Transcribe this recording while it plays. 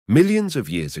Millions of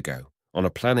years ago, on a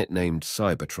planet named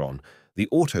Cybertron, the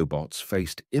Autobots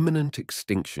faced imminent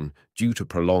extinction due to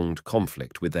prolonged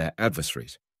conflict with their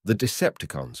adversaries, the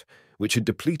Decepticons, which had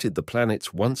depleted the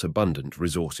planet's once abundant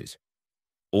resources.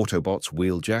 Autobots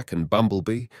Wheeljack and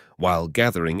Bumblebee, while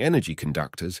gathering energy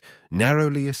conductors,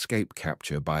 narrowly escape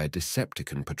capture by a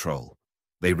Decepticon patrol.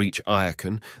 They reach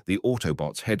Iacon, the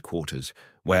Autobots' headquarters,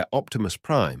 where Optimus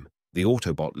Prime, the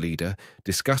Autobot leader,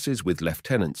 discusses with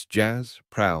Lieutenants Jazz,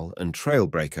 Prowl, and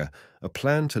Trailbreaker a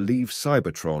plan to leave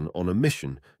Cybertron on a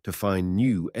mission to find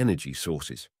new energy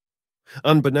sources.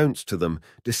 Unbeknownst to them,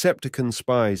 Decepticon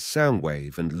spies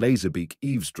Soundwave and Laserbeak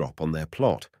eavesdrop on their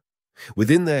plot.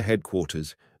 Within their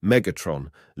headquarters, Megatron,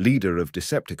 leader of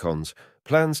Decepticons,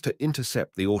 plans to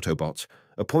intercept the Autobots,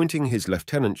 appointing his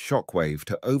Lieutenant Shockwave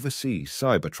to oversee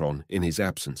Cybertron in his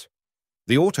absence.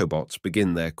 The Autobots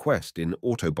begin their quest in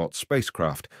Autobot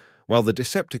spacecraft, while the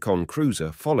Decepticon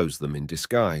cruiser follows them in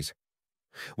disguise.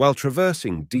 While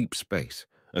traversing deep space,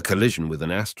 a collision with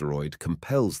an asteroid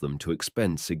compels them to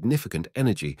expend significant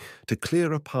energy to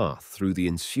clear a path through the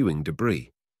ensuing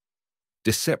debris.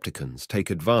 Decepticons take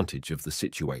advantage of the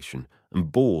situation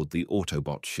and board the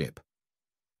Autobot ship.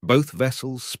 Both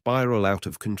vessels spiral out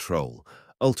of control,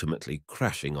 ultimately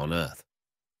crashing on Earth.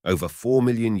 Over 4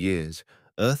 million years,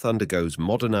 Earth undergoes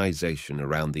modernization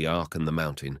around the Ark and the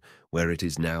Mountain, where it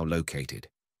is now located.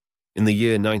 In the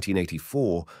year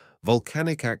 1984,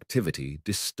 volcanic activity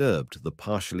disturbed the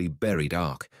partially buried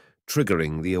Ark,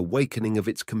 triggering the awakening of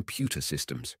its computer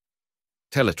systems.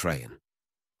 Teletrayan.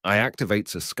 I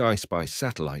activates a Sky Spy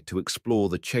satellite to explore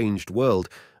the changed world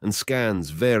and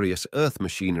scans various Earth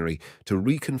machinery to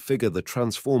reconfigure the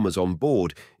transformers on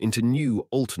board into new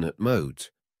alternate modes.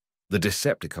 The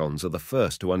Decepticons are the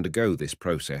first to undergo this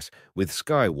process, with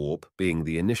Skywarp being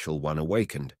the initial one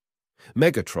awakened.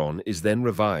 Megatron is then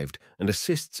revived and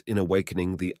assists in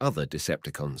awakening the other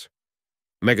Decepticons.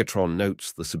 Megatron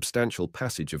notes the substantial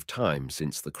passage of time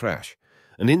since the crash.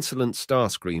 An insolent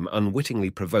Starscream unwittingly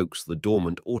provokes the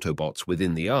dormant Autobots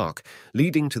within the Ark,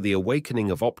 leading to the awakening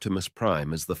of Optimus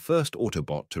Prime as the first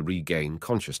Autobot to regain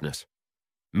consciousness.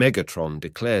 Megatron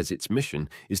declares its mission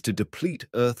is to deplete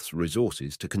Earth's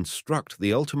resources to construct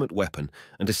the ultimate weapon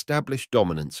and establish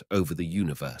dominance over the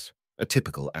universe, a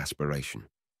typical aspiration.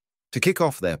 To kick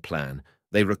off their plan,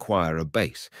 they require a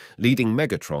base, leading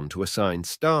Megatron to assign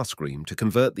Starscream to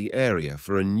convert the area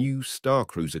for a new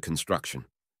Starcruiser construction.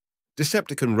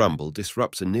 Decepticon Rumble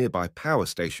disrupts a nearby power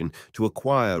station to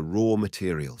acquire raw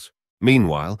materials.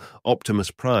 Meanwhile,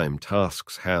 Optimus Prime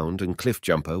tasks Hound and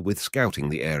Cliffjumper with scouting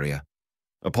the area.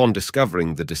 Upon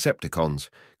discovering the Decepticons,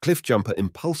 Cliffjumper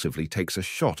impulsively takes a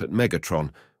shot at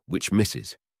Megatron, which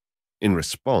misses. In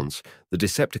response, the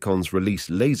Decepticons release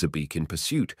Laserbeak in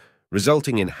pursuit,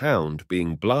 resulting in Hound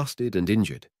being blasted and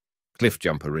injured.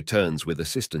 Cliffjumper returns with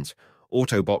assistance.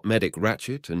 Autobot medic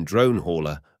Ratchet and Drone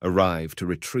Hauler arrive to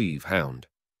retrieve Hound.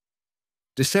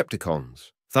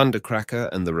 Decepticons, Thundercracker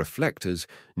and the Reflectors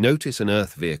notice an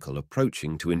Earth vehicle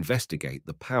approaching to investigate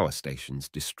the power station's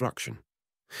destruction.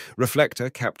 Reflector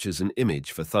captures an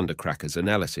image for Thundercracker's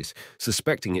analysis,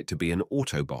 suspecting it to be an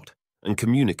Autobot, and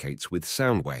communicates with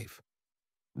Soundwave.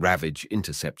 Ravage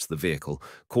intercepts the vehicle,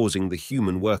 causing the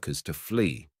human workers to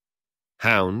flee.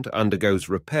 Hound undergoes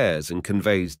repairs and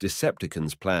conveys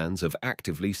Decepticons' plans of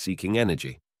actively seeking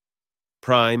energy.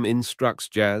 Prime instructs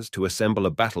Jazz to assemble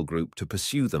a battle group to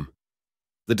pursue them.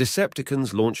 The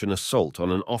Decepticons launch an assault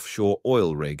on an offshore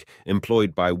oil rig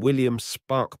employed by William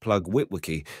Sparkplug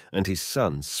Witwicky and his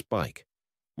son Spike.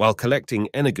 While collecting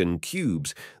Energon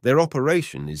cubes, their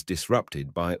operation is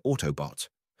disrupted by Autobots.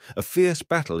 A fierce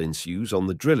battle ensues on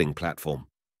the drilling platform.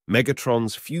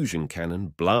 Megatron's fusion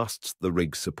cannon blasts the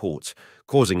rig's supports,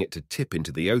 causing it to tip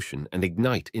into the ocean and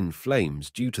ignite in flames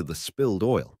due to the spilled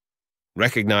oil.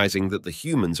 Recognizing that the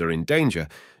humans are in danger,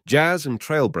 Jazz and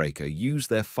Trailbreaker use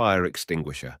their fire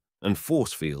extinguisher and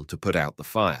force field to put out the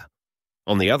fire.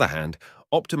 On the other hand,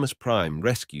 Optimus Prime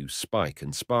rescues Spike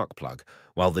and Sparkplug,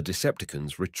 while the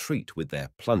Decepticons retreat with their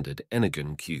plundered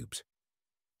Energon cubes.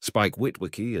 Spike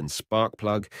Witwicky and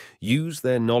Sparkplug use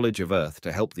their knowledge of Earth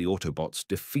to help the Autobots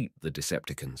defeat the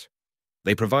Decepticons.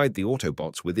 They provide the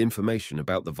Autobots with information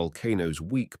about the volcano's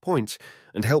weak points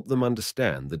and help them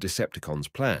understand the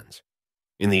Decepticons' plans.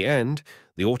 In the end,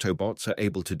 the Autobots are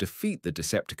able to defeat the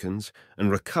Decepticons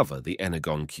and recover the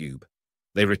Energon Cube.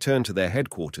 They return to their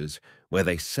headquarters, where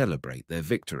they celebrate their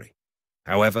victory.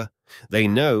 However, they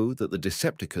know that the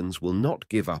Decepticons will not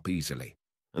give up easily,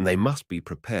 and they must be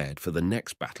prepared for the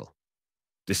next battle.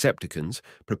 Decepticons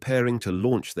preparing to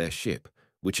launch their ship,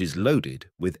 which is loaded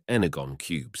with Energon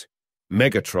cubes.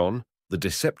 Megatron, the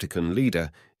Decepticon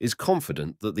leader, is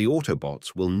confident that the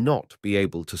Autobots will not be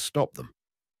able to stop them.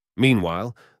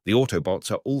 Meanwhile, the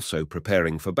Autobots are also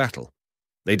preparing for battle.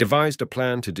 They devised a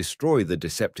plan to destroy the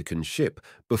Decepticon ship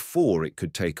before it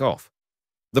could take off.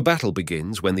 The battle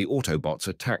begins when the Autobots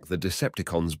attack the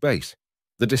Decepticons' base.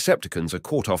 The Decepticons are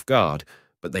caught off guard,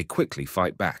 but they quickly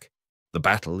fight back. The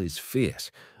battle is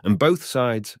fierce, and both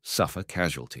sides suffer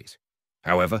casualties.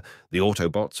 However, the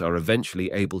Autobots are eventually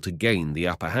able to gain the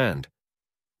upper hand.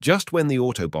 Just when the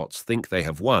Autobots think they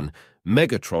have won,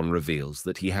 Megatron reveals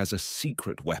that he has a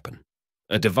secret weapon,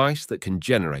 a device that can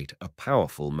generate a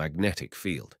powerful magnetic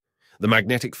field. The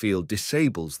magnetic field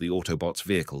disables the Autobots'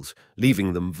 vehicles,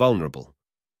 leaving them vulnerable.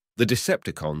 The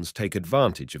Decepticons take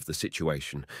advantage of the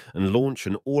situation and launch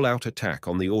an all-out attack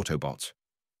on the Autobots.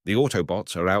 The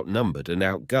Autobots are outnumbered and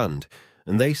outgunned,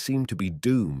 and they seem to be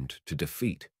doomed to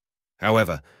defeat.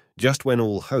 However, just when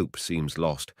all hope seems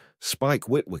lost, Spike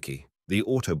Witwicky, the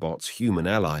Autobots' human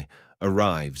ally,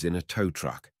 arrives in a tow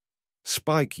truck.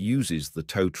 Spike uses the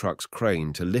tow truck's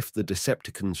crane to lift the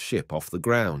Decepticons' ship off the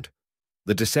ground.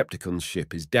 The Decepticons'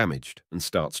 ship is damaged and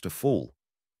starts to fall.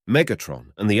 Megatron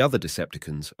and the other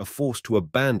Decepticons are forced to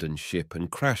abandon ship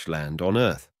and crash land on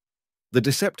Earth. The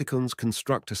Decepticons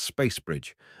construct a space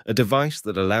bridge, a device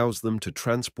that allows them to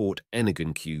transport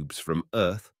Energon cubes from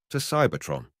Earth to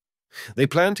Cybertron. They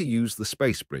plan to use the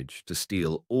space bridge to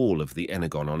steal all of the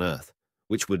Energon on Earth,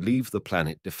 which would leave the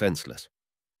planet defenseless.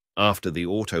 After the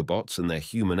Autobots and their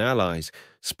human allies,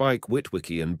 Spike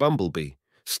Witwicky and Bumblebee,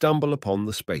 stumble upon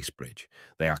the space bridge,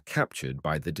 they are captured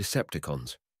by the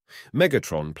Decepticons.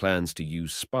 Megatron plans to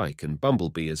use Spike and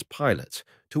Bumblebee as pilots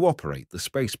to operate the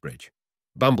space bridge.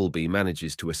 Bumblebee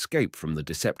manages to escape from the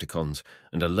Decepticons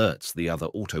and alerts the other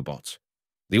Autobots.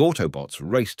 The Autobots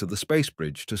race to the space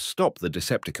bridge to stop the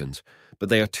Decepticons, but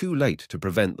they are too late to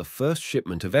prevent the first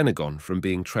shipment of Energon from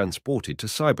being transported to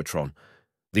Cybertron.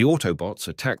 The Autobots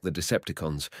attack the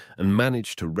Decepticons and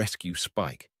manage to rescue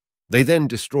Spike. They then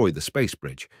destroy the space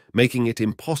bridge, making it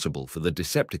impossible for the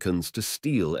Decepticons to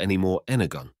steal any more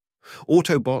Energon.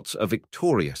 Autobots are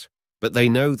victorious, but they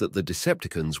know that the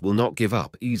Decepticons will not give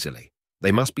up easily.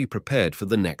 They must be prepared for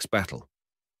the next battle.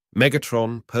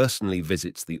 Megatron personally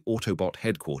visits the Autobot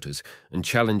headquarters and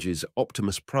challenges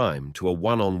Optimus Prime to a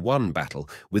one-on-one battle,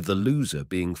 with the loser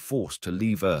being forced to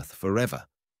leave Earth forever.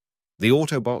 The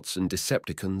Autobots and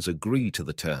Decepticons agree to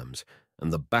the terms,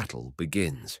 and the battle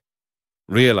begins.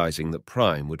 Realizing that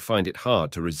Prime would find it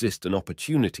hard to resist an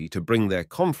opportunity to bring their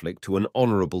conflict to an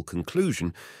honorable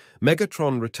conclusion,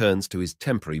 Megatron returns to his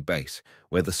temporary base,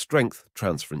 where the strength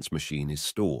transference machine is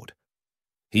stored.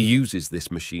 He uses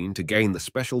this machine to gain the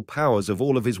special powers of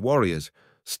all of his warriors: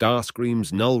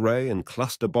 Starscream's Null Ray and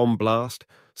Cluster Bomb Blast,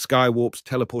 Skywarp's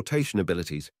teleportation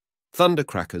abilities,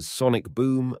 Thundercracker's Sonic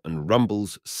Boom, and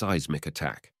Rumble's Seismic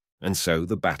Attack. And so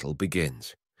the battle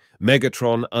begins.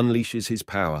 Megatron unleashes his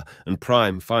power, and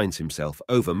Prime finds himself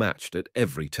overmatched at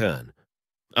every turn.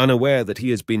 Unaware that he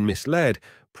has been misled,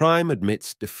 Prime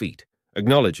admits defeat,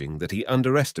 acknowledging that he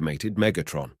underestimated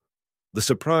Megatron. The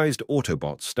surprised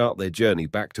Autobots start their journey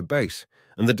back to base,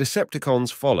 and the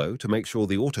Decepticons follow to make sure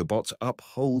the Autobots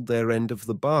uphold their end of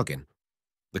the bargain.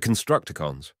 The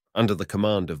Constructicons, under the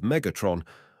command of Megatron,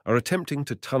 are attempting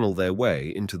to tunnel their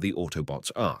way into the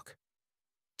Autobots' Ark.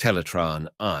 Teletran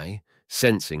I,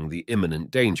 sensing the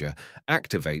imminent danger,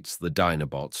 activates the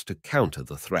Dinobots to counter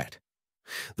the threat.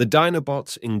 The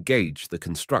Dinobots engage the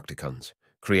Constructicons,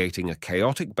 creating a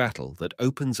chaotic battle that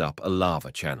opens up a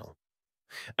lava channel.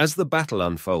 As the battle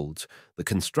unfolds, the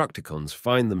Constructicons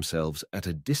find themselves at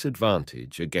a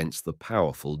disadvantage against the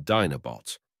powerful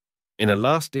Dinobots. In a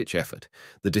last-ditch effort,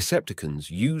 the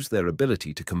Decepticons use their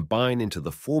ability to combine into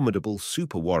the formidable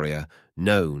super warrior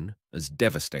known as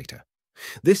Devastator.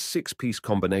 This six-piece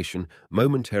combination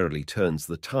momentarily turns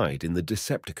the tide in the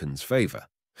Decepticons' favor.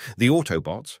 The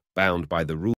Autobots, bound by the rules